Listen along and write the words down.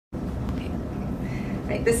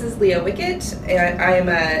Hi, this is Leah Wickett, and I am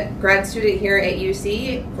a grad student here at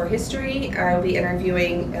UC for history. I will be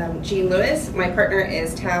interviewing Jean Lewis. My partner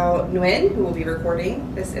is Tao Nguyen, who will be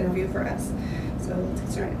recording this interview for us. So let's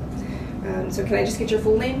get started. So can I just get your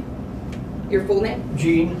full name? Your full name?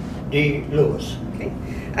 Jean D. Lewis. Okay.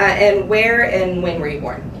 And where and when were you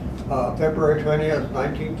born? February 20th,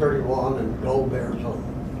 1931 in Globe, Arizona.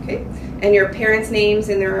 Okay. And your parents' names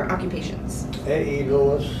and their occupations? A.E.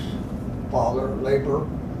 Lewis, father, labor.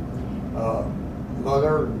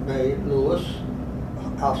 Mother, May Lewis,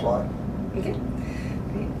 housewife. Okay.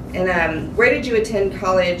 And where did you attend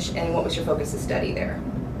college, and what was your focus of study there?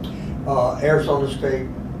 Arizona State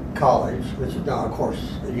College, which is now, of course,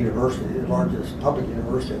 a university, the largest public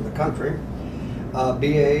university in the country.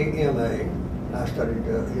 BA, MA, and I studied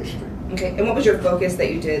history. Okay. And what was your focus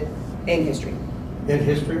that you did in history? In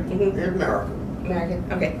history? Mm-hmm. In American.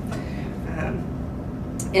 American, okay.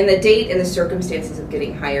 And the date and the circumstances of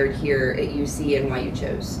getting hired here at UC and why you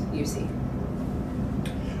chose UC?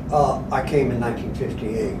 I came in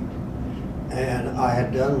 1958, and I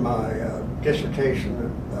had done my dissertation,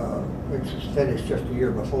 which was finished just a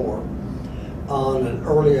year before, on an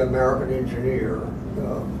early American engineer,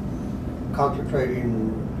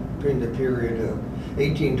 concentrating between the period of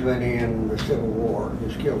 1820 and the Civil War,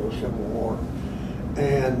 the skill of the Civil War.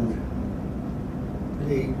 And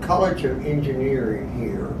the College of Engineering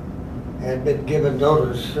here had been given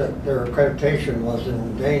notice that their accreditation was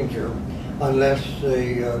in danger unless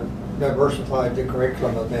they diversified the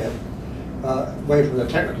curriculum a bit away from the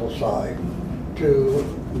technical side to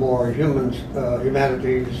more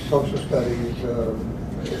humanities, social studies,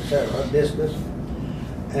 etc., business.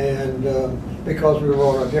 And because we were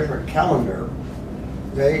on a different calendar,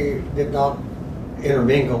 they did not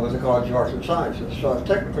intermingle with the College of Arts and Sciences. So I was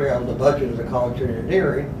technically out of the budget of the College of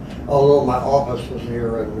Engineering, although my office was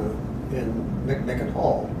here in Wickett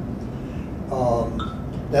Hall.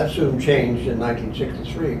 That soon changed in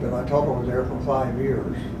 1963, but I taught over there for 5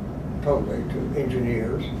 years, totally, to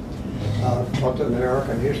engineers. Taught them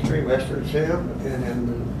American history, Western Civ, and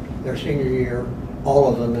in their senior year, all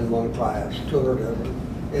of them in one class, 200 of them,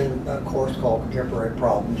 in a course called Contemporary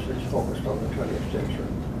Problems, which focused on the 20th century.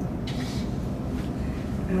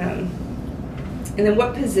 And then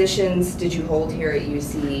what positions did you hold here at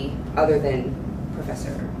UC other than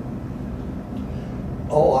professor?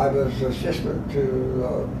 Oh, I was assistant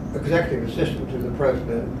to, executive assistant to the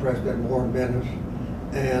President Warren Bennis,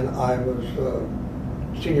 and I was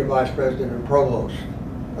senior vice president and provost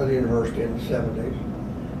of the university in the 70s.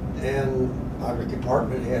 And I was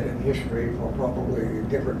department head in history for probably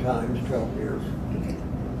different times, 12 years. Okay.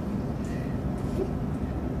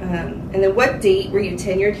 And then what date were you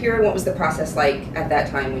tenured here, and what was the process like at that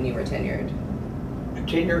time when you were tenured?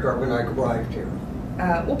 Tenured or when I arrived here?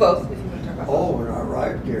 Well, both, if you want to talk about both. When I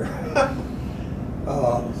arrived here.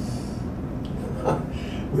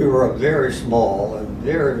 We were a very small and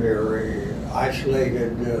very, very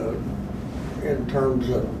isolated in terms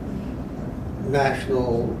of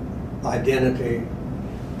national identity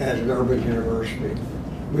as an urban university.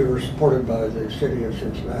 We were supported by the city of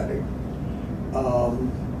Cincinnati.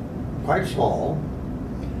 Quite small.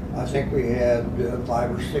 I think we had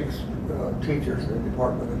 5 or 6 teachers in the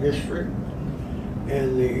Department of History.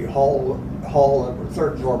 In the hall at the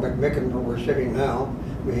 3rd floor, McMicken, where we're sitting now,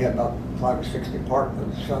 we had about 5 or 6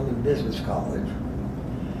 departments, some in business college.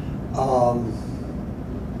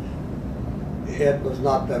 It was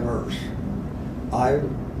not diverse. I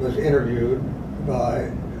was interviewed by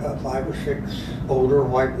 5 or 6 older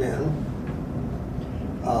white men.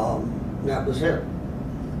 That was it.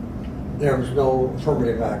 There was no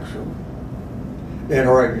affirmative action. They had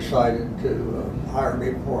already decided to hire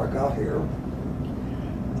me before I got here.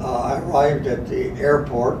 I arrived at the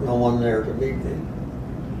airport, no one there to meet me.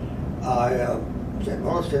 I said,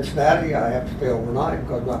 well, it's Cincinnati, I have to stay overnight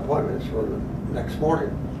because my appointments were the next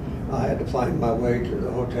morning. I had to find my way to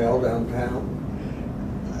the hotel downtown.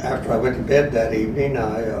 After I went to bed that evening,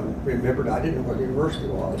 I remembered I didn't know where the university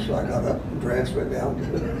was, so I got up and dressed, went down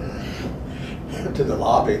to the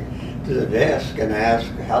lobby, to the desk, and asked,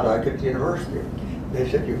 how do I get to the university? They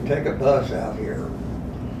said, you can take a bus out here.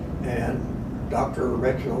 And Dr.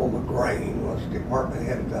 Reginald McGrain was department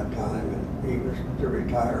head at that time, and he was to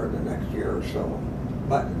retire the next year or so,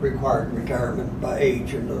 but required retirement by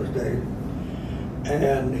age in those days.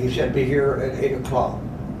 And he said, be here at 8 o'clock.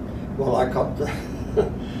 Well, I caught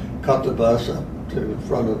the bus up to the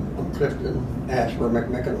front of Clifton, asked where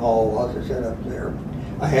McMicken Hall was. He said, up there.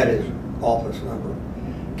 I had his office number.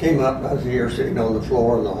 Came up, I was here sitting on the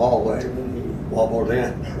floor in the hallway, and he wobbled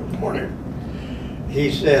in one morning. He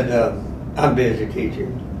said, I'm busy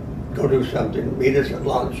teaching. go do something, meet us at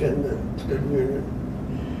lunch in the student union.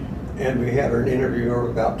 And we had an interview of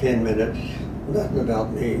about 10 minutes, nothing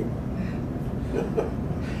about me.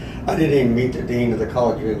 I didn't even meet the dean of the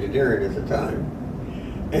College of Engineering at the time.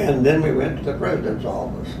 And then we went to the president's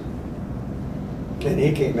office. And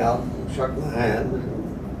he came out and shook my hand.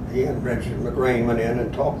 And he and Richard McGrain went in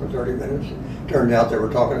and talked for 30 minutes. Turned out they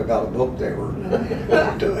were talking about a book they were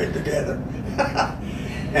doing together.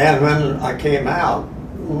 And when I came out,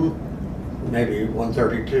 maybe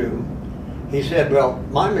 1:32, he said, well,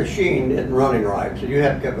 my machine isn't running right, so you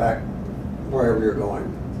have to get back wherever you're going.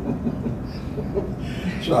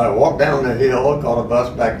 So I walked down the hill, caught a bus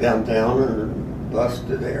back downtown, and bus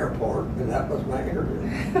to the airport, and that was my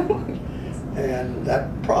interview. And that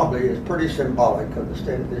probably is pretty symbolic of the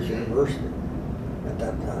state of this university at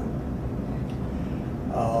that time.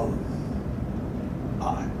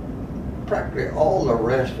 Practically all the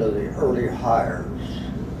rest of the early hires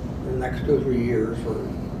in the next 2 or 3 years were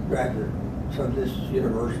graduates of this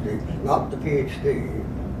university, not the PhD,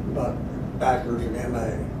 but bachelor's and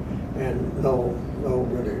MA, and no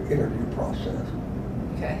really interview process.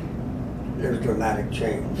 Okay. There's dramatic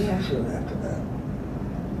change soon after that.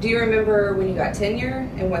 Do you remember when you got tenure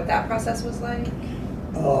and what that process was like?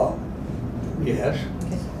 Yes.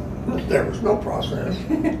 Okay. There was no process.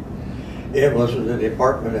 It was the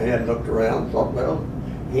department head looked around, thought, well,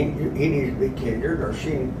 he needs to be tenured, or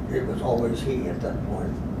she, it was always he at that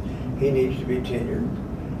point. He needs to be tenured.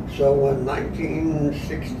 So in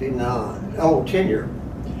 1969, tenure.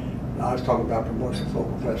 I was talking about promotion full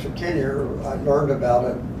professor tenure. I learned about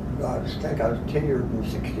it, I think I was tenured in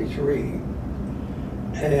 63.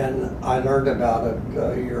 And I learned about it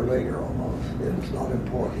a year later almost. It was not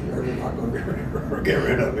important. They were not going to get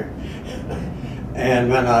rid of me. And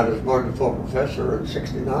when I was promoted full professor in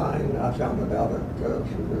 69, I found about it through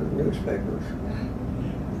the newspapers.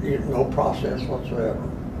 No process whatsoever.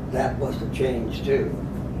 That was the change too.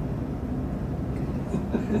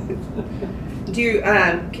 Do you,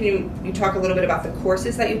 can you talk a little bit about the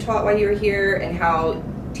courses that you taught while you were here and how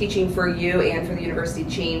teaching for you and for the university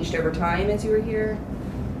changed over time as you were here?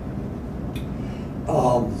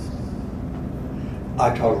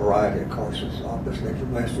 I taught a variety of courses, obviously,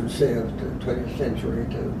 from Western Civ to 20th century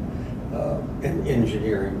to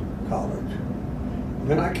engineering college.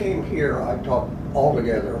 When I came here, I taught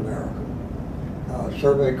altogether American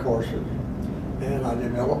survey courses, and I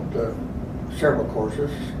developed several courses.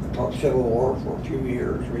 I taught Civil War for a few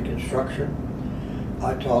years, Reconstruction.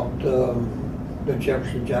 I taught the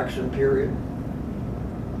Jefferson-Jackson period.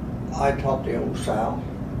 I taught the Old South.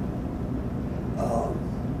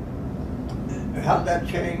 How did that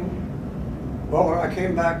change? Well, when I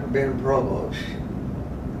came back from being provost,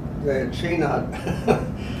 they had seen I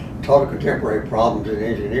taught contemporary problems in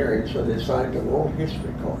engineering, so they assigned a world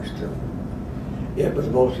history course to me. It was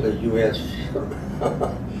mostly U.S.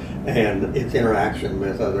 and its interaction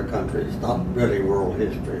with other countries, not really world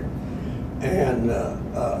history. And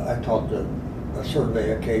I taught a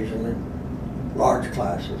survey occasionally, large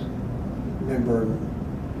classes. Remember,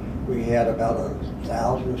 we had about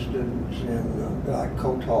 1,000 students, and I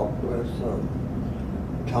co-taught with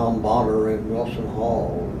Tom Bonner in Wilson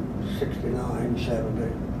Hall in 69, 70.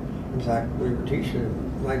 In fact, we were teaching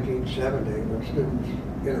in 1970 when students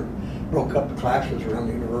broke up the classes around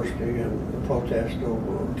the university and protest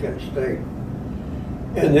over Kent State.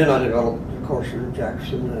 And then I developed the courses in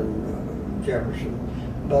Jackson and Jefferson.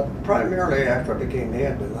 But primarily after I became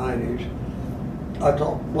head in the 90s, I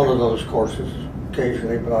taught one of those courses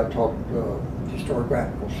occasionally, but I taught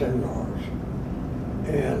historiographical seminars.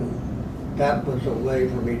 And that was a way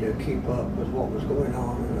for me to keep up with what was going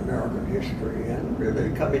on in American history and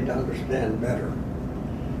really coming to understand better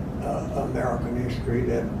American history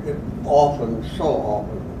that it often, so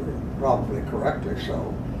often, probably correctly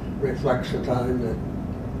so, reflects the time that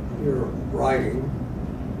you're writing.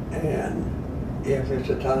 And if it's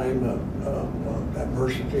a time of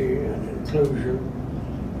diversity and inclusion,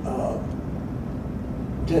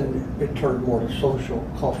 then it turned more to social,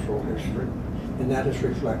 cultural history, and that is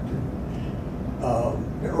reflected.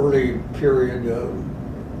 The early period of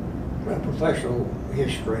professional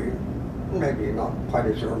history, maybe not quite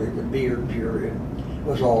as early, the Beard period,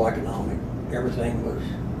 was all economic. Everything was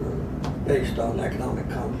based on economic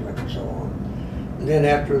conflict and so on. And then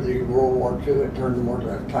after the World War II, it turned more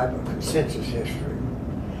to a type of consensus history.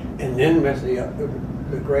 And then with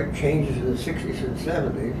the great changes in the 60s and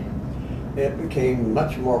 70s, it became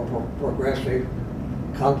much more progressive,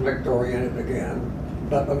 conflict-oriented again,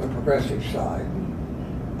 but on the progressive side,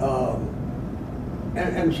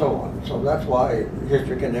 and so on. So that's why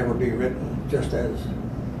history can never be written just as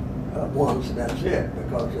once, and that's it,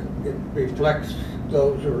 because it reflects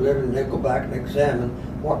those who are living. They go back and examine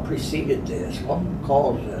what preceded this, what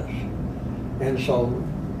caused this. And so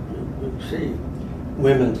you see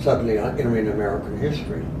women suddenly entering American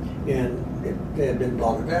history, and they had been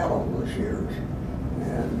blotted out all those years.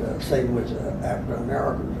 And same with African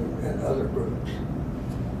Americans and other groups.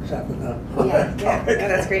 Is that enough? Yeah, no,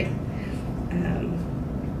 that's great.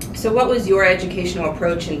 So what was your educational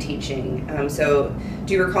approach in teaching? So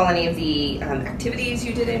do you recall any of the activities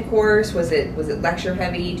you did in course? Was it lecture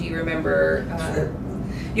heavy? Do you remember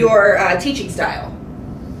your teaching style?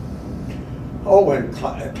 Oh, and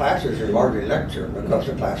classes are largely lecture because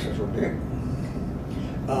the classes were big.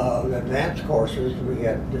 The advanced courses, we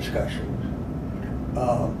had discussions.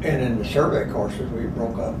 And in the survey courses, we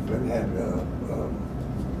broke up and had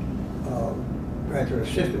graduate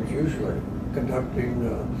assistants usually conducting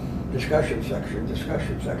discussion section.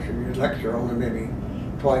 You'd lecture only maybe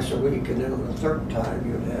twice a week, and then on the third time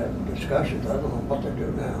you'd have discussions. I don't know what they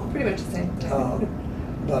do now. Pretty much the same.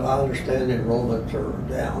 But I understand enrollments are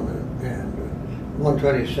down, and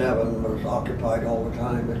 127 was occupied all the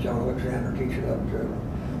time with John Alexander teaching up to,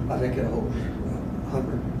 I think it holds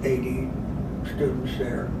 180 students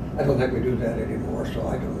there. I don't think we do that anymore, so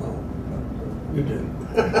I don't know, but you do.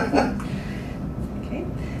 Okay.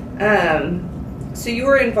 So you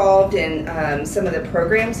were involved in some of the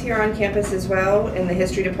programs here on campus as well, in the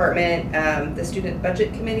history department, the student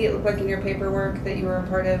budget committee. It looked like in your paperwork that you were a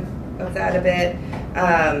part of that a bit.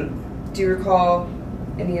 Do you recall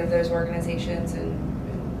any of those organizations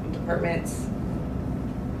and departments?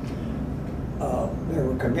 There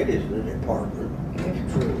were committees in the department,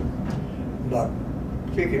 it's true. But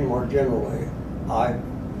speaking more generally, I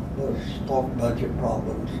was taught budget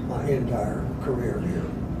problems my entire career here.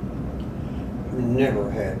 Never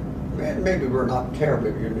had, maybe we're not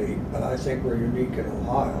terribly unique, but I think we're unique in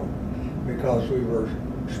Ohio because we were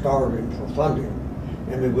starving for funding,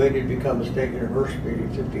 and we waited to become a state university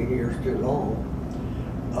 15 years too long.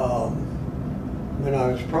 When I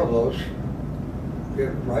was provost,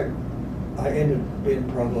 I ended up being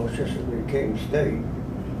provost just as we became state.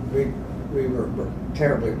 We were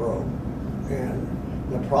terribly broke, and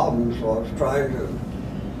the problems was trying to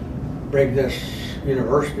bring this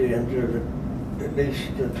university into at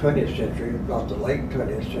least the 20th century, if not the late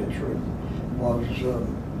 20th century, was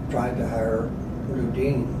trying to hire new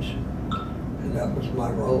deans, and that was my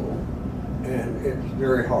role. And it's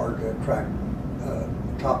very hard to attract a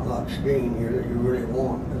top-notch dean here that you really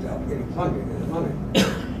want without any funding and money.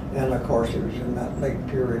 And of course, it was in that late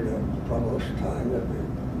period of provost time that we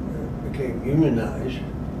became unionized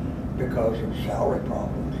because of salary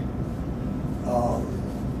problems.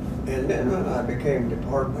 And then when I became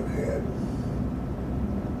department head,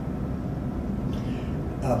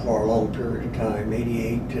 for a long period of time,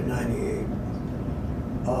 88 to 98,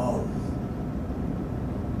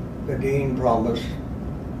 the dean promised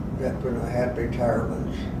that when I had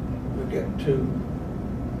retirements, we'd get 2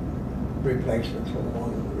 replacements for the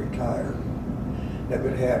one who retired, that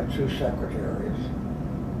would have 2 secretaries.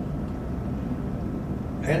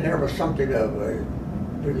 And there was something of a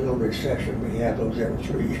little recession. We had those every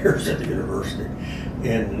 3 years at the university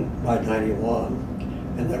by 91.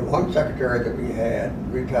 And then one secretary that we had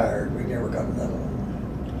retired, we never got another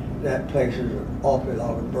one. That places an awfully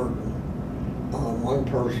lot of burden on one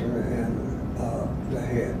person and the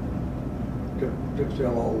head to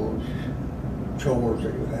fill all those chores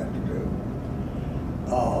that you have to do.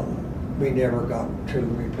 We never got 2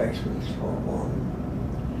 replacements for one.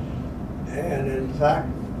 And in fact,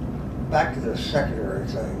 back to the secretary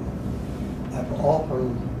thing, I've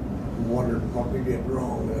often wondered what we did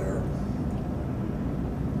wrong there.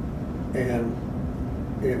 And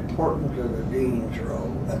the importance of the dean's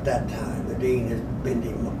role at that time. The dean has been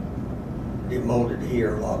demoted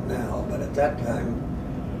here a lot now, but at that time,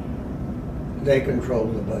 they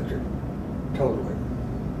controlled the budget totally.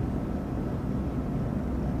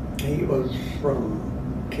 He was from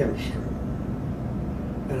chemistry,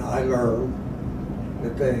 and I learned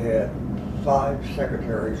that they had 5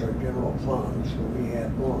 secretaries of general funds when we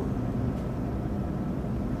had 1.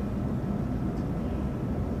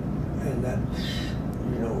 And that's,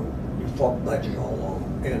 you fought budget all along.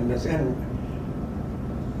 And within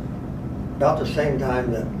about the same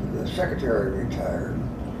time that the secretary retired,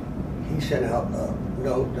 he sent out a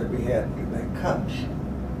note that we had to make cuts.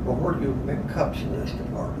 Well, where do you make cuts in this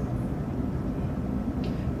department?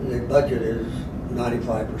 The budget is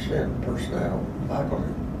 95% personnel,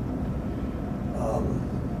 faculty.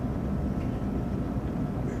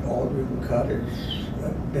 All you can cut is a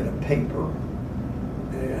bit of paper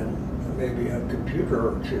and maybe a computer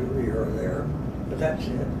or 2 here or there, but that's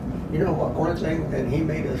it. You know what, only thing, and he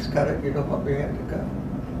made us cut it, you know what we had to cut?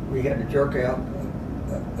 We had to jerk out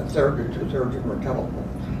a third to two-thirds of our telephones.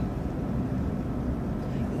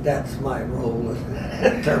 That's my role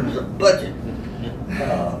in terms of budget.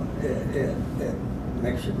 It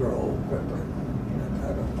makes you grow old quickly.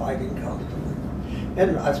 Kind of fighting constantly.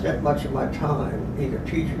 And I spent much of my time either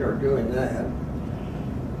teaching or doing that.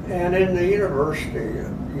 And in the university,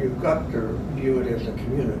 you've got to view it as a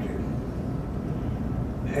community.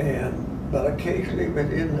 But occasionally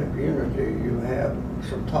within the community, you have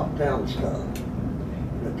some top-down stuff.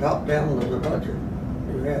 The top-down was the budget.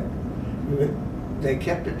 They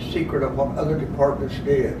kept it secret of what other departments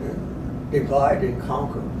did, and divide and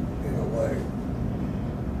conquer in a way.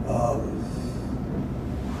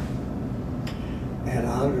 And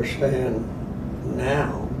I understand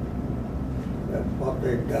now that what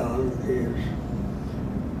they've done is,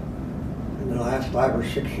 in the last 5 or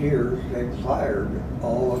 6 years, they've fired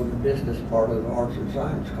all of the business part of the Arts and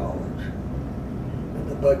Science College. And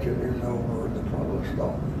the budget is over the provost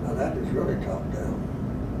office. Now that is really top down.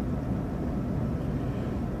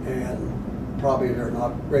 And probably there are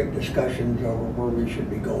not great discussions over where we should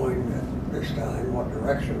be going at this time, what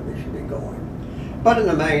direction we should be going. But in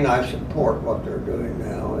the main, I support what they're doing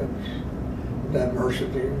now. It's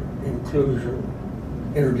diversity, inclusion,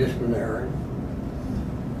 interdisciplinary,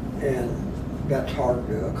 and that's hard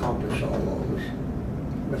to accomplish all those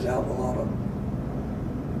without a lot of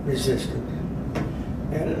resistance.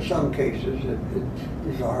 And in some cases, it's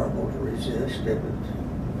desirable to resist if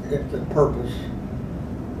the purpose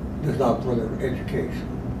does not further education.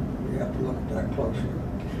 You have to look at that closely.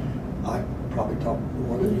 I probably talked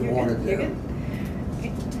more than you wanted there. You're good.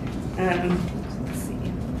 Okay. Let's see.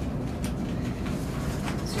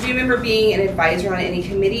 So do you remember being an advisor on any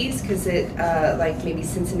committees? Because it, like maybe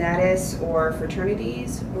Cincinnati or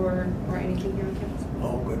fraternities or anything here on campus?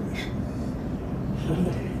 Oh, goodness.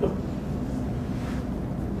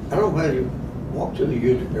 I don't know whether you walk through the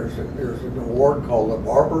youth, there's an award called the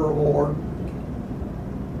Barber Award.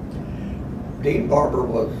 Dean Barber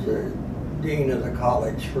was the dean of the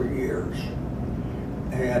college for years.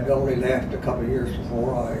 Had only left a couple of years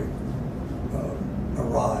before I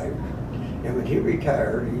arrived. And when he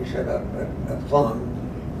retired, he set up a fund,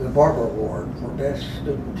 the Barber Award for Best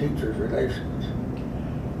Student-Teachers Relations.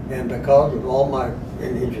 And because of all my,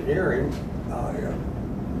 in engineering, I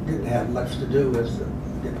didn't have much to do with the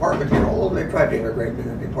department here, although they tried to integrate me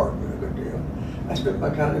in the department a good deal. I spent my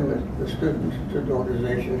time with the student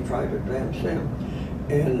organizations trying to advance them.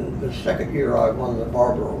 And the second year I won the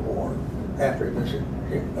Barber Award after it was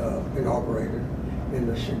inaugurated in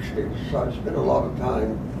the 60s. So I spent a lot of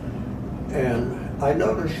time, and I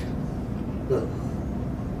noticed that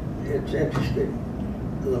it's interesting.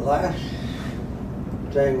 The last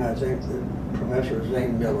thing I think that Professor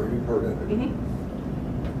Zane Miller, you've heard of it,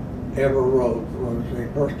 ever wrote was a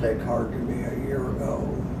birthday card to me a year ago.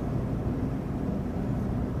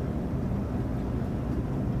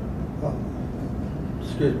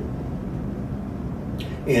 Excuse me.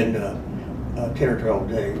 In 10 or 12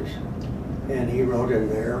 days. And he wrote in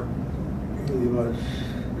there, he was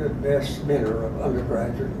the best mentor of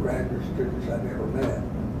undergraduate and graduate students I've ever met.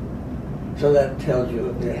 So that tells you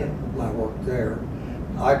a bit of my work there.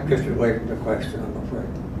 I drifted away from the question, I'm afraid.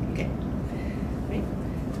 Okay. Right.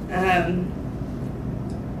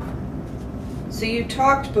 So you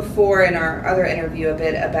talked before in our other interview a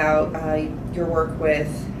bit about your work with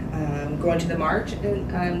going to the march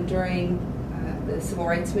during the Civil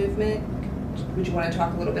Rights Movement. Would you want to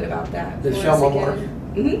talk a little bit about that? The Selma March?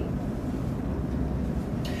 Mm-hmm.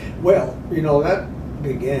 Well, you know, that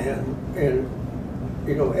began, and,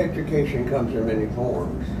 you know, education comes in many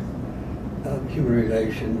forms of human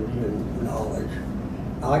relations and knowledge.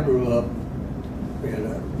 I grew up in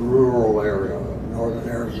a rural area of northern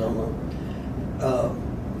Arizona.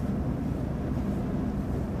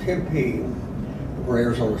 Tempe, where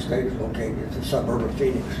Arizona State is located, it's a suburb of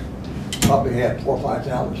Phoenix. Probably had 4,000 or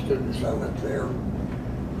 5,000 students I went there.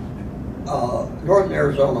 Northern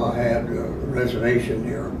Arizona had a reservation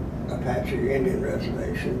here, Apache Indian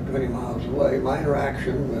Reservation, 20 miles away. My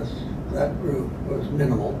interaction with that group was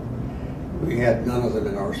minimal. We had none of them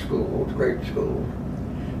in our school. It was a great school.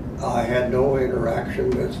 I had no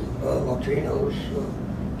interaction with Latinos.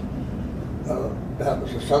 That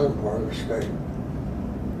was the southern part of the state.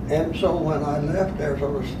 And so when I left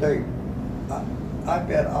Arizona State, I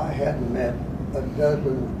bet I hadn't met a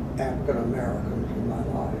dozen African Americans in my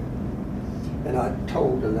life. And I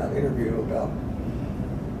told in that interview about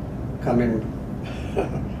coming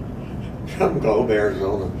from Globe,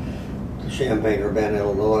 Arizona to Champaign-Urbana,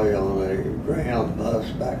 Illinois on a Greyhound bus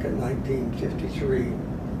back in 1953.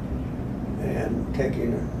 and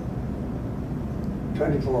taking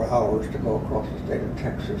 24 hours to go across the state of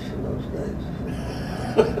Texas in those days.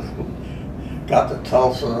 Got to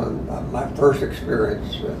Tulsa, and my first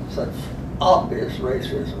experience with such obvious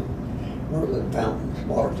racism were the fountains,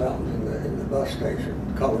 water fountains in the bus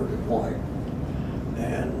station, colored and white.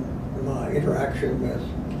 And my interaction with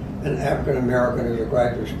an African American as a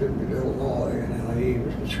graduate student at Illinois and how he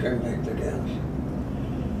was discriminated against.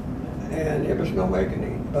 And it was no making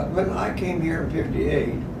it. But when I came here in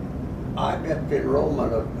 '58, I bet the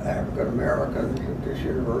enrollment of African Americans at this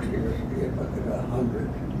university was 100.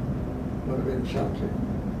 Would have been something.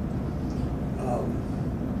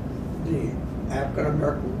 The African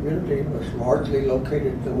American community was largely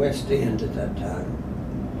located in the West End at that time.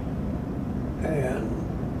 And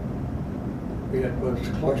it was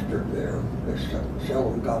cloistered there. They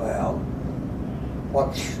seldom got out.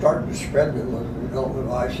 What started to spread them was the development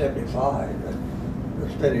of I-75 that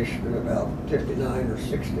was finished in about 59 or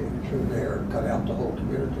 60 through there and cut out the whole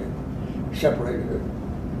community, separated it.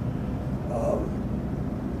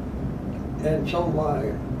 And so my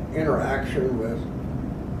interaction with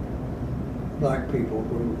black people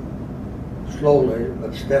grew slowly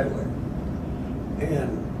but steadily.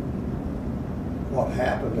 And what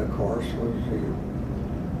happened, of course, was the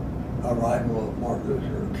arrival of Martin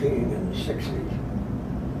Luther King in the 60s.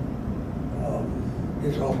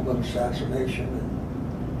 His ultimate assassination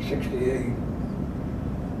in '68.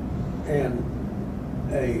 And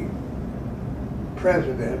a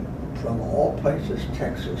president from all places,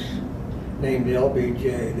 Texas, named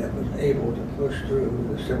LBJ, that was able to push through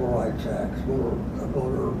the Civil Rights Acts,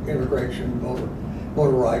 voter integration,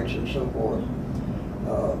 voter rights, and so forth,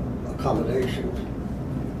 accommodations.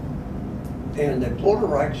 And the voter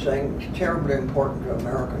rights thing was terribly important to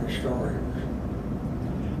American historians.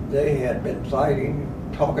 They had been fighting,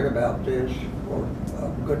 talking about this for a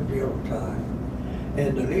good deal of time.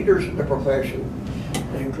 And the leaders of the profession,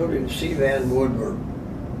 including C. Van Woodward,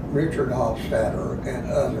 Richard Hofstadter, and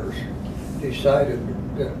others, decided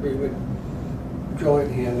that we would join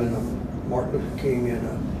him and Martin Luther King in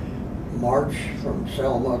a march from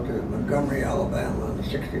Selma to Montgomery, Alabama in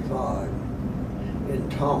 '65.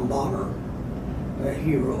 And Tom Bonner, a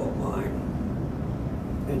hero of mine,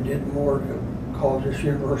 and did more to cause this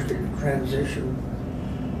university to transition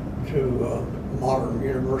to a modern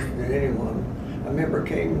university than anyone. I remember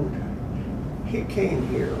he came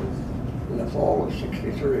here in the fall of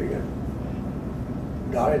 '63, and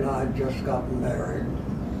Dottie and I had just gotten married.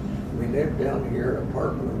 We lived down here in an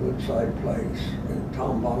apartment in Woodside Place, and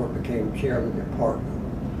Tom Bonner became chair of the department.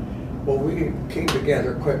 Well, we came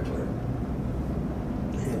together quickly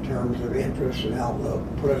in terms of interests and outlook,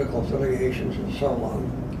 political affiliations, and so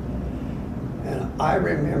on. And I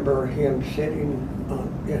remember him sitting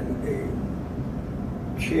in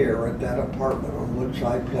a chair at that apartment on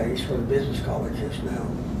Woodside Place where the business college is now,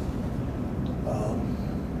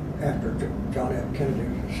 after John F. Kennedy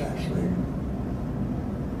was assassinated.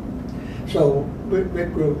 So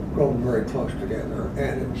we'd grown very close together.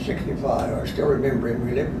 And in '65, I still remember him.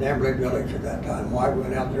 We lived in Amberley Village at that time. Why we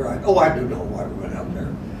went out there? I do know why we went out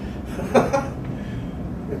there.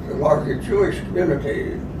 It's a largely Jewish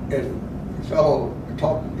community, and the fellow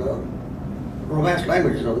taught the Romance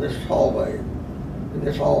languages in this hallway.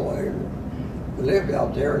 He lived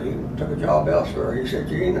out there, and he took a job elsewhere. He said,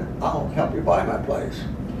 "Gene, I'll help you buy my place.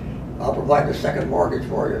 I'll provide the second mortgage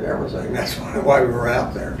for you and everything." That's why we were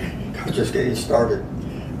out there. I was just getting started.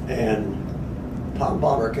 And Tom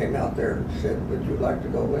Bonner came out there and said, "Would you like to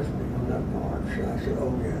go with me on that march?" And I said,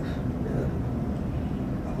 "Oh, yes." Yeah.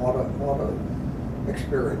 What a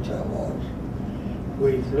experience that was.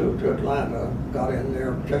 We flew to Atlanta, got in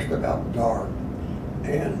there just about dark,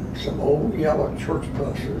 and some old yellow church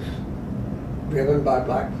buses driven by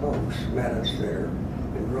black folks met us there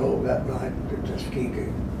and drove that night to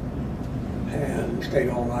Tuskegee and stayed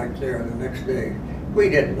all night there. The next day, we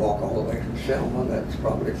didn't walk all the way from Selma. That's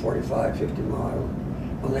probably 45, 50 miles.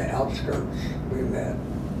 On the outskirts, we met.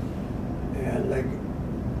 And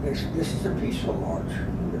this is a peaceful march.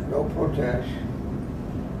 There's no protest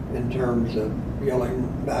in terms of yelling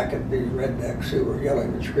back at these rednecks who were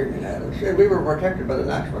yelling and screaming at us. And we were protected by the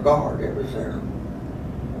National Guard. It was there.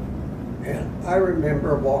 And I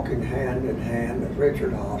remember walking hand in hand with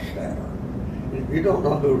Richard Hofstadter. And if you don't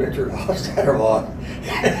know who Richard Hofstadter was,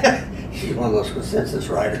 he's one of those consensus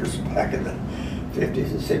writers back in the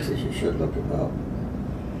 50s and 60s. You should look him up.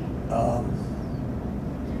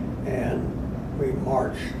 And we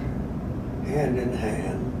marched hand in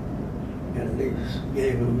hand, and these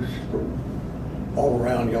yahoos were all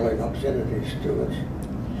around yelling obscenities to us.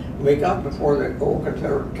 We got before the old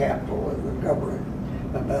Confederate Capitol in Montgomery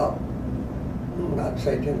about I'd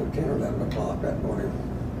say 10 or 11 o'clock that morning.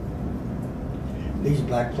 These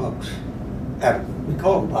black folks, we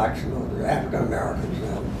call them blacks, they're African Americans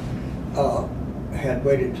now, had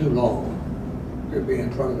waited too long to be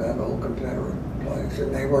in front of that old Confederate place,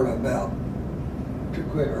 and they weren't about to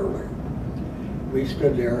quit early. We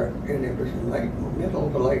stood there, and it was in middle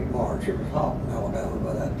to late March. It was hot in Alabama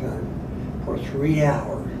by that time, for 3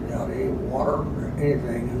 hours without any water or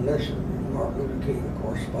anything, and listened. Martin Luther King, of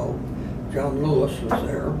course, spoke. John Lewis was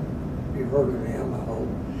there. You've heard of him, I hope.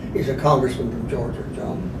 He's a congressman from Georgia,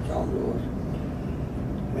 John Lewis.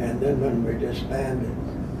 And then when we disbanded,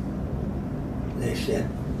 they said,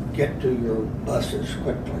 "Get to your buses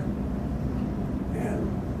quickly." And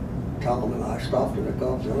Tom and I stopped at the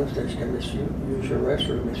golf zone and said, "Can we use your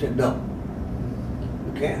restroom?" He said, "No,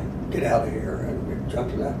 you can't. Get out of here." And we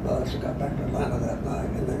jumped in that bus and got back to Atlanta that night.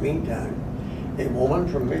 In the meantime, a woman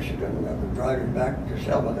from Michigan that was driving back to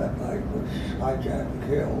Selma that night was hijacked and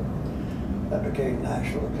killed. That became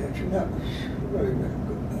national attention. That was really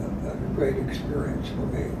a great experience for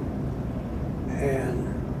me. And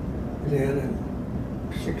then in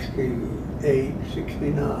 68,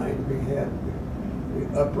 69, we had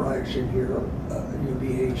the uprising here of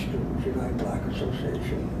UBA students, United Black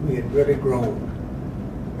Association. We had really grown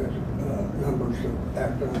as numbers of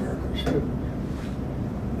African American students.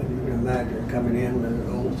 And you can imagine coming in with an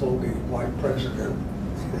old fogey white president,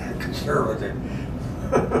 conservative.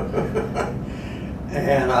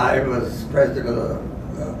 And I was president of the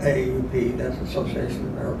AAUP, that's Association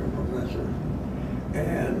of American Professors.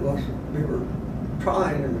 And we were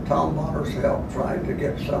trying, and with Tom Bonner's help, trying to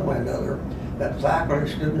get some way or another that faculty,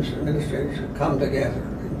 students, and administrators would come together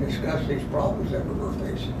and discuss these problems that we were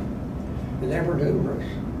facing. And they were numerous.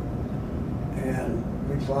 And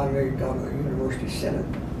we finally got a university senate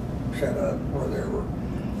set up where there were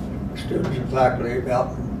students and faculty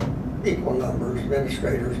about equal numbers,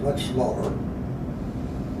 administrators much smaller,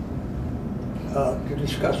 to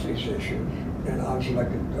discuss these issues. And I was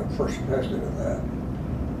elected the first president of that.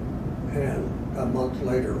 And a month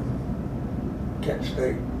later, Kent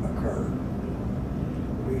State occurred.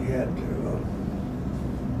 We had to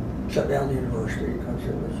shut down the university because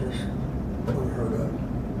it was just unheard of.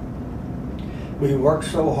 We worked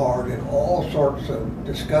so hard in all sorts of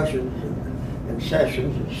discussions and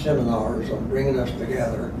sessions and seminars on bringing us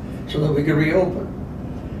together so that we could reopen.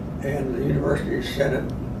 And the university senate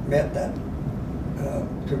met that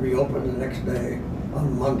to reopen the next day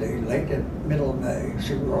on Monday, late in middle of May.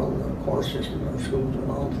 So we were on the course system. Our schools went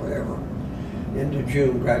on forever into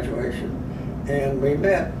June graduation. And we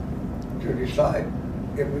met to decide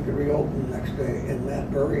if we could reopen the next day. In that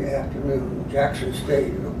very afternoon, Jackson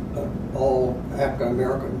State, all African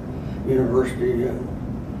American university in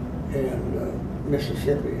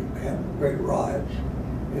Mississippi, had great riots.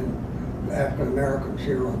 And African Americans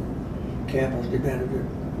here on campus demanded that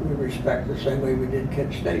we respect the same way we did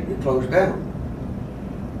Kent State. We closed down.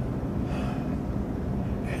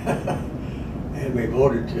 And we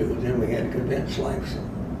voted to. Then we had to convince Langston.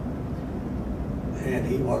 And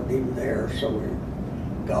he wasn't even there, so we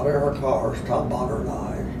got in our cars, Tom Bonner and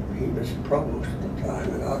I. He was provost at the time,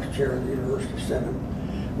 and I was chair of the University Senate.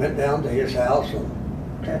 Went down to his house on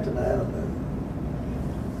 10th and Avenue.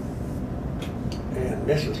 And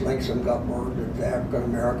Mrs. Langston got word that the African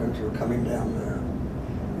Americans were coming down there.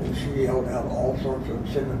 And she yelled out all sorts of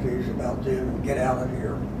obscenities about them and get out of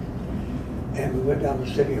here. And we went down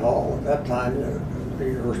to City Hall. At that time, the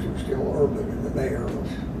university was still urban, and the mayor was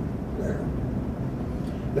there.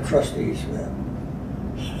 The trustees met.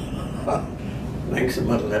 Langston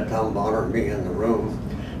wouldn't let Tom Bonner and me in the room.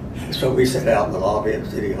 So we sat out in the lobby at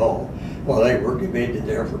City Hall. Well, they were debated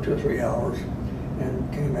there for 2 or 3 hours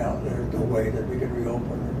and came out, and there's no way that we could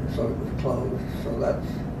reopen it. So it was closed. So that's,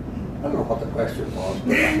 I don't know what the question was, but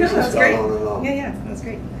no, that's great. On and on. Yeah, that's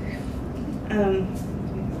great.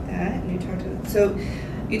 That, and you talked to, so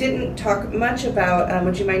you didn't talk much about,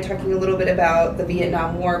 would you mind talking a little bit about the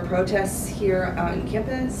Vietnam War protests here on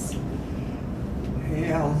campus?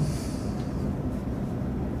 Yeah.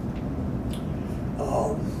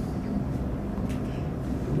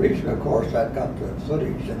 The reason, of course, that got the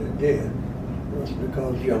footage that it did was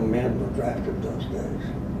because young men were drafted those days.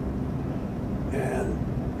 And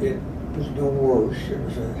it was no worse. It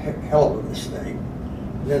was a hell of a mistake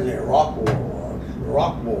than the Iraq War was. The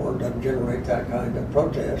Iraq War doesn't generate that kind of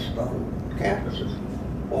protest on campuses.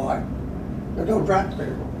 Why? They don't draft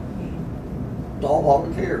people. It's all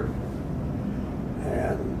volunteer.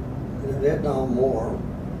 And the Vietnam War,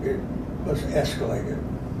 it was escalated.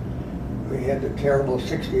 We had the terrible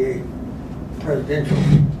 68 presidential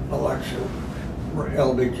election where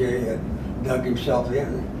LBJ had dug himself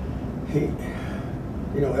in.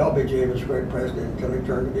 You know, LBJ was a great president until he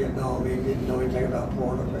turned to Vietnam. He didn't know anything about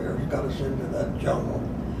foreign affairs. Got us into that jungle.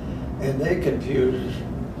 And they confused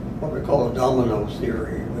what we call a domino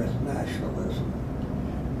theory with nationalism.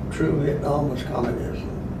 True, Vietnam was communism,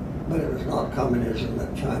 but it was not communism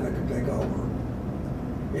that China could take over.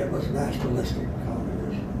 It was nationalistic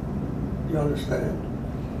communism. You understand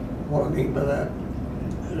what I mean by that?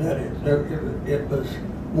 That it was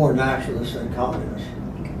more nationalist than communist.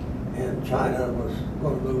 And China was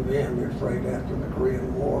going to move in, we're afraid, after the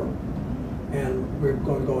Korean War. And we were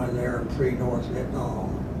going to go in there and free North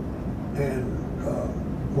Vietnam. And,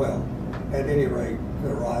 well, at any rate,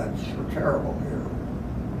 the riots were terrible here.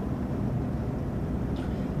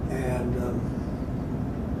 And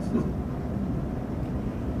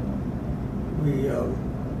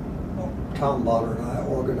Tom Bonner and I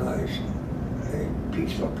organized a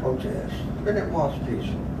peaceful protest, and it was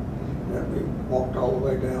peaceful. That we walked all the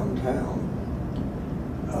way downtown.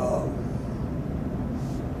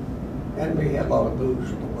 And we had a lot of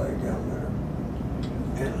booze on the way down there.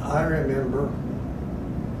 And I remember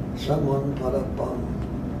someone put up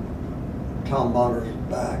on Tom Bonner's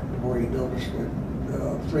back where he noticed it,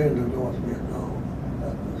 friend of North Vietnam.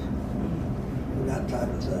 That was that type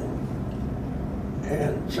of thing.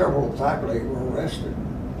 And several faculty were arrested.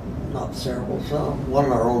 Not several, some. One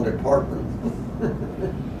in our own department.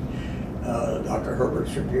 Dr. Herbert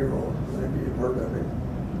Shapiro, maybe you've heard of him,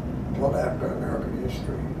 taught African American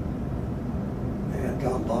history. And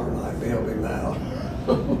Tom Bonner and I bailed him out.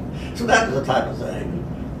 So that was the type of thing.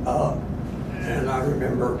 And I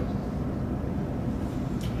remember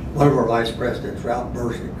one of our vice presidents, Ralph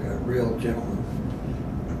Bursick, a real gentleman,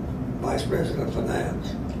 vice president of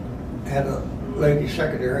finance, had a lady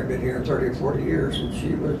secretary, been here 30 or 40 years, and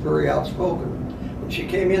she was very outspoken. And she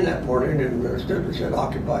came in that morning and the student said,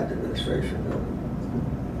 occupied the administration building.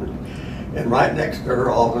 And right next to her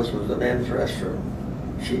office was the men's restroom.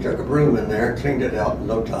 She took a broom in there and cleaned it out in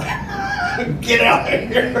no time. Get out of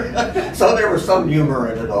here. So there was some humor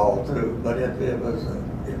in it all too, but it was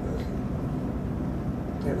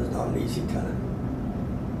not an easy time.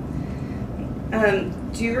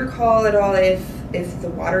 Do you recall at all if the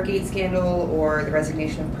Watergate scandal or the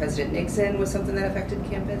resignation of President Nixon was something that affected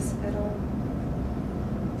campus at all?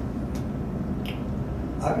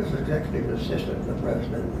 I was executive assistant to the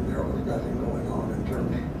president, and there was nothing going on in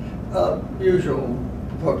terms of usual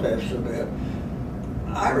protests a bit.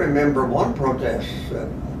 I remember one protest that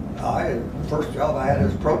the first job I had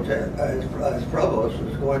as provost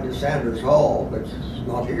was going to Sanders Hall, which is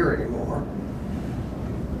not here anymore,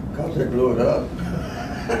 because they blew it up.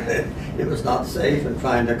 It was not safe and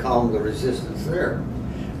trying to calm the resistance there.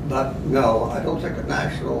 But no, I don't think the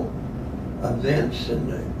national events in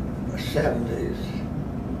the 70s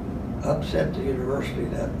upset the university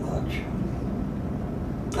that much.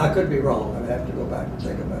 I could be wrong. I'd have to go back and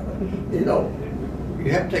think about it. You know,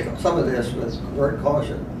 you have to take some of this with great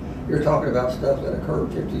caution. You're talking about stuff that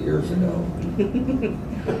occurred 50 years ago.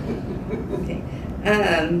 Okay.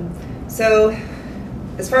 So,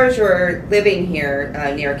 as far as your living here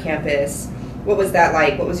near campus, what was that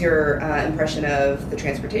like? What was your impression of the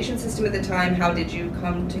transportation system at the time? How did you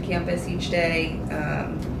come to campus each day?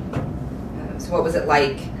 So what was it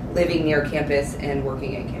like living near campus and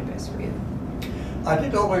working at campus for you? I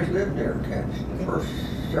didn't always live near campus the first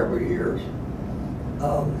several years.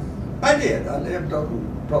 I did. I lived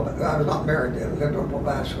on, I was not married then, I lived on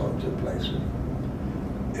Probasco in 2 places.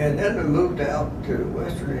 And then I moved out to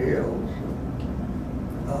Western Hills.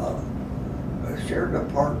 I shared an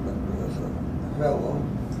apartment with a fellow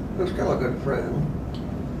who was still a good friend.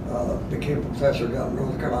 Became a professor down at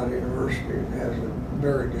North Carolina University and has a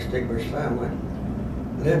very distinguished family.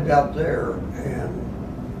 Lived out there, and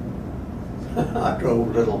I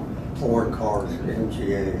drove little foreign cars,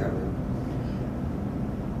 MGA.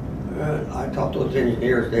 I taught those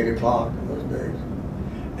engineers at 8 o'clock in those days.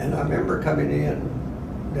 And I remember coming in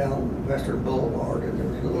down Western Boulevard, and there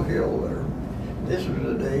was a little hill there. This was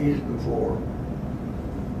the days before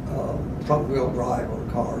front-wheel drive on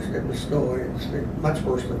cars. It was snowing, it was much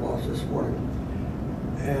worse than it was this morning.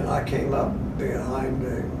 And I came up behind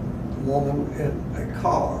a woman in a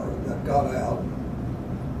car that got out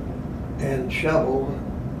and shoveled,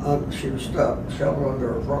 she was stuck, shoveled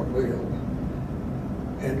under her front wheel,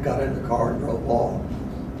 and got in the car and drove off.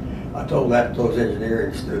 I told that to those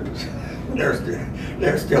engineering students.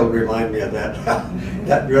 They're still remind me of that.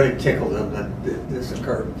 That really tickled them that this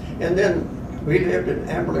occurred. And then we lived in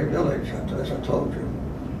Amberley Village, as I told you,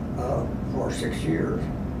 for 6 years.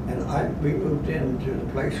 And we moved into the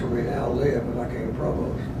place where we now live when I became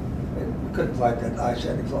provost. And we couldn't fight that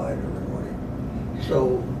I-75 every morning.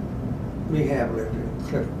 So we have lived in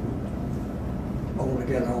Clifton,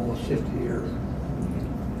 altogether almost 50 years.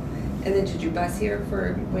 And then did you bus here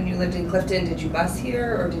for when you lived in Clifton? Did you bus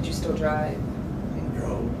here, or did you still drive?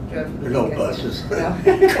 Drove. There are no buses. No.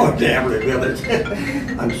 Going to Emeriti Village.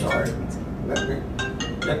 I'm sorry.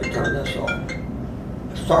 Let me turn this off.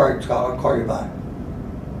 Sorry, Scott, I'll call you back.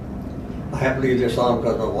 I have to leave this on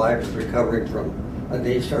because my wife is recovering from a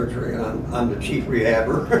knee surgery, and I'm the chief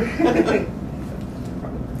rehabber.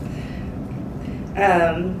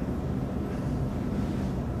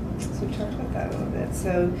 So we talked about that a little bit.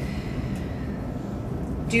 So,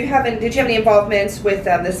 did you have any involvements with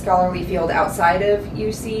the scholarly field outside of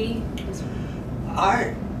UC?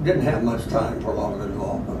 I didn't have much time for a lot of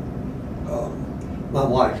involvement. My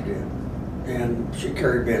wife did, and she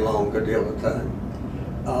carried me along a good deal of the time.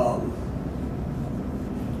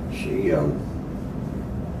 She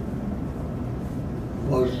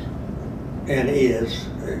was and is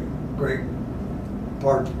a great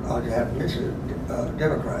part, I have to mention,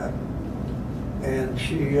 Democrat, and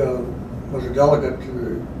she was a delegate to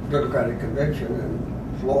the Democratic Convention in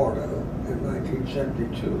Florida in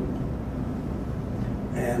 1972.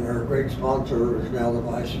 And her great sponsor is now the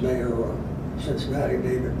Vice Mayor of Cincinnati,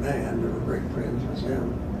 David Mann. We were great friends with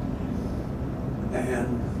him.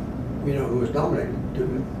 And you know who was nominated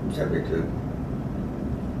in 72?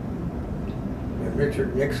 And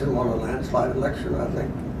Richard Nixon won a landslide election, I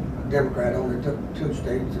think. A Democrat only took 2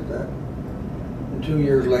 states at that. And 2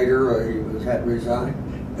 years later, he had to resign.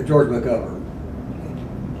 George McGovern.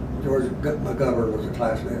 George McGovern was a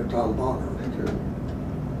classmate of Tom Bonner's, too.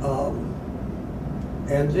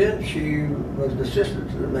 And then she was an assistant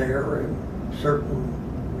to the mayor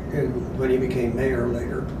when he became mayor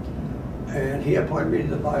later. And he appointed me to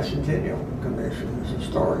the Bicentennial Commission as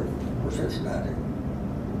historian for Cincinnati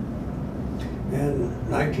in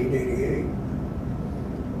 1988.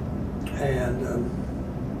 And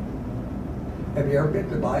have you ever been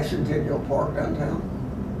to the Bicentennial Park downtown?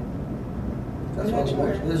 That's one of the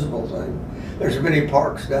most visible things. There's many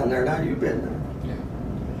parks down there. Now you've been there.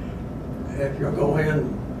 If you'll go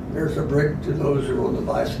in, there's a brick to those who are on the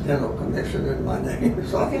Bicentennial Commission in my name or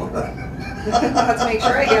something. Okay. I'll have to make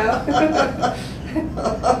sure I go.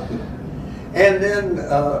 And then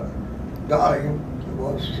Dottie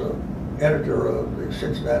was editor of the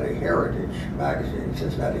Cincinnati Heritage magazine,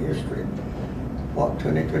 Cincinnati History. What,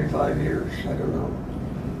 20, 25 years? I don't know.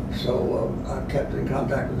 So I kept in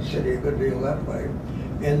contact with the city a good deal that way.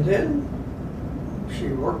 And then she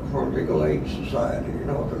worked for Legal Aid Society. You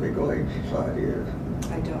know what the Legal Aid Society is?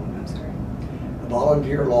 I don't, I'm sorry. A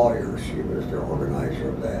volunteer lawyer. She was the organizer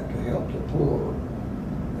of that to help the poor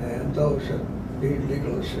and those that need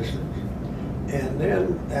legal assistance. And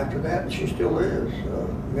then after that, she still is a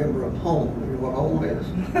member of HOME. You know what HOME is?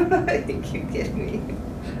 I think you're kidding me.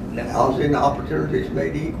 No. Housing Opportunities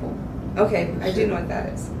Made Equal. Okay, I do know what that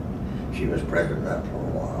is. She was president of that for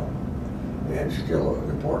a while, and still an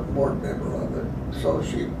important board member of it. So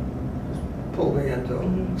she pulled me into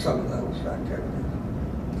some of those activities.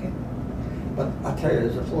 Okay. But I tell you,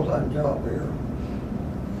 it's a full-time job here.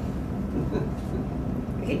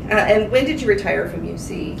 Okay. And when did you retire from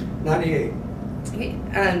UC? 98. Okay.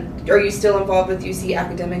 Are you still involved with UC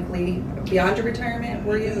academically beyond your retirement?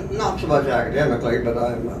 Were you? Not so much academically, but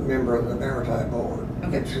I'm a member of the Emeriti board,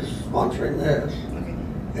 which is sponsoring this. Okay.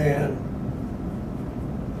 And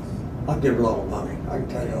I give a lot of money, I can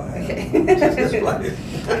tell you I have.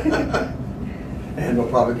 Okay. And we'll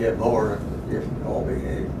probably get more if we all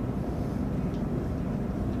behave.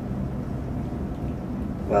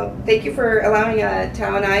 Well, thank you for allowing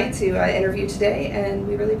Tao and I to interview today, and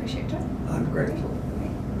we really appreciate your time. I'm grateful.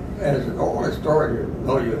 As an oral historian, you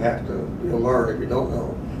know you'll learn if you don't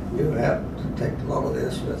know. You have to take a lot of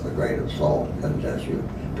this with a grain of salt, unless you,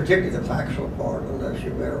 particularly the factual part, unless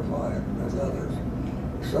you verify it with others.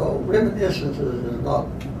 So reminiscences is not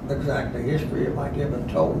exactly history. It might give a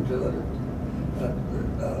tone to it,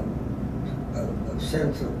 a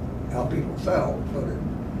sense of how people felt, but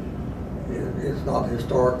it's not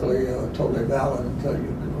historically totally valid until you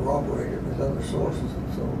can corroborate it with other sources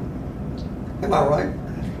and so on. Am I right?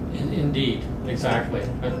 Indeed, exactly.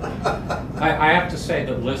 I have to say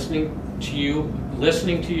that listening to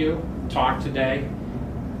you talk today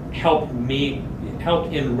helped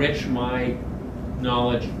enrich my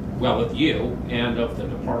knowledge, well, of you and of the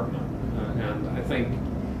department. And I think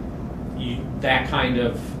that kind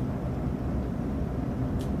of,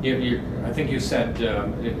 I think you said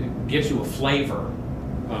it gives you a flavor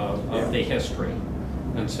of the history.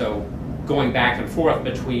 And so going back and forth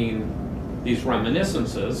between these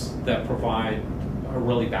reminiscences that provide a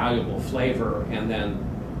really valuable flavor, and then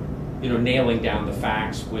nailing down the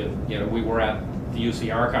facts with we were at the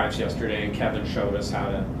UC archives yesterday, and Kevin showed us how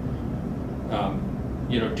to,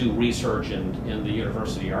 do research in the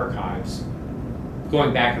university archives.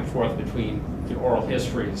 Going back and forth between the oral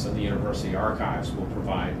histories and the university archives will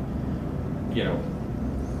provide,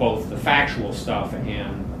 both the factual stuff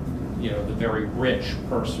and, the very rich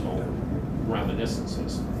personal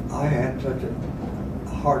reminiscences. I had such a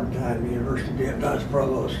hard time at the university getting done as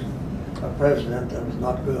provost, a president that was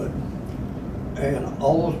not good. And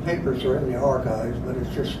all those papers are in the archives, but it's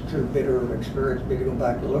just too bitter of an experience for me to go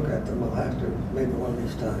back and look at them. I'll have to, maybe one of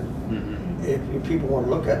these times. Mm-hmm. If you people want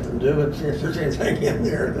to look at them, do it. See if there's anything in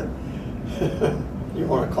there that you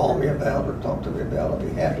want to call me about or talk to me about. I'll be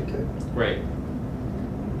happy to. Great.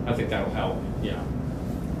 I think that'll help, yeah.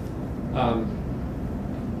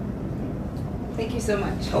 Thank you so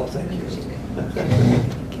much. Oh, thank you. Appreciate it.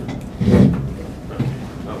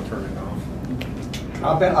 I'll turn it off.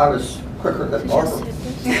 I bet I was quicker than Barbara.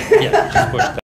 Yeah, just push that.